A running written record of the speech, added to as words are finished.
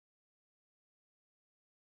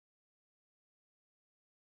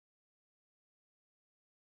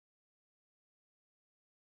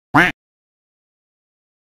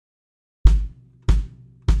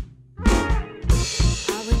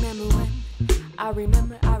I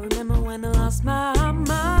remember when I lost my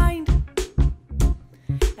mind.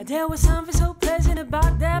 There was something so pleasant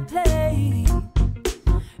about that place.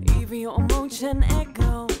 Even your emotion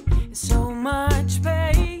echo in so much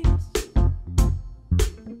space.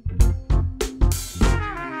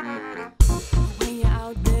 When you're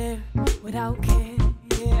out there without care,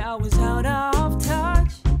 yeah, I was out of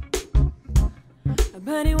touch.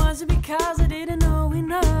 But it wasn't because I didn't know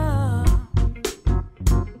enough.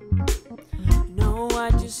 No, I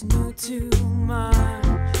just knew too much.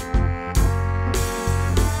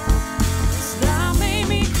 That made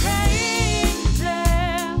me crazy.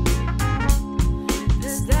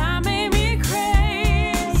 That made me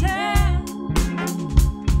crazy.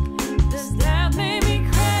 That made me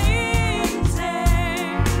crazy.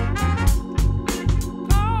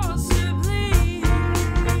 Possibly.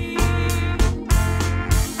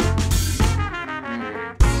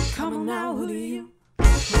 Come on now, who do you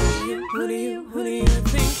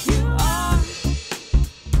think you are?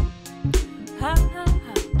 Ha ha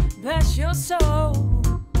ha, bless your soul.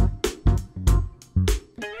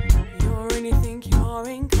 You really think you're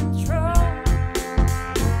in control.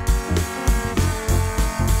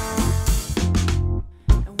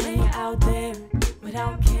 And when you're out there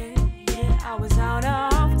without care, yeah, I was out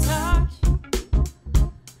of touch.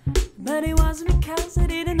 But it wasn't because I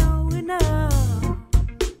didn't know enough.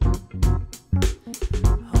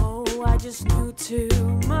 Oh, I just knew too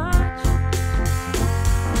much.